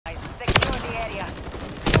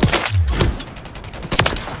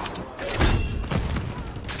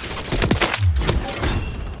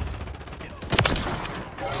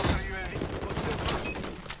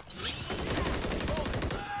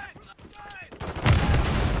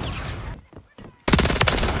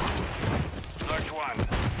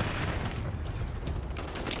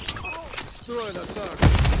Destroy the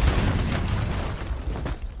target.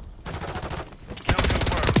 Kill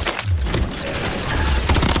confirmed.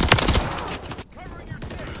 Covering your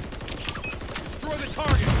tail. Destroy the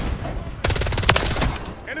target.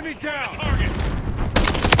 Enemy down. Target.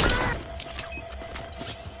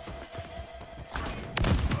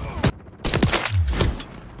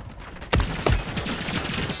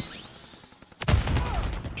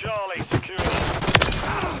 Charlie, secure.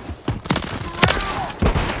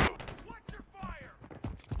 Watch your fire.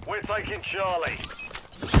 We're taking Charlie.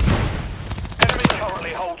 Enemy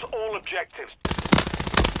currently holds all objectives.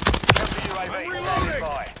 Counter UAV I'm standing reloading.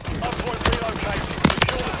 by. Hardpoint relocated.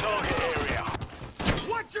 Secure the target area.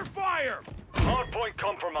 Watch your fire. Hardpoint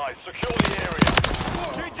compromised. Secure the area.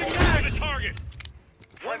 Changing mags. The target.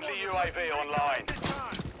 Friendly UAV online.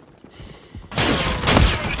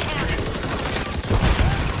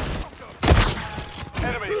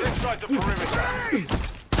 Enemies inside the perimeter.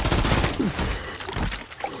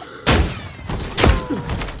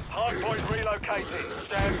 Hardpoint relocating.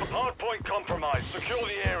 Stand for hardpoint compromised. Secure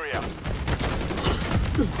the area.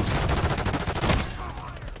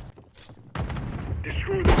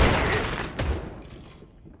 Destroy the target.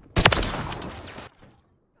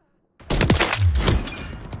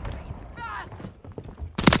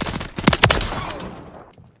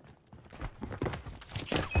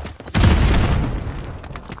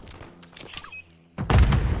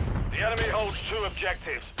 The enemy holds two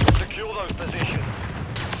objectives. Secure those positions.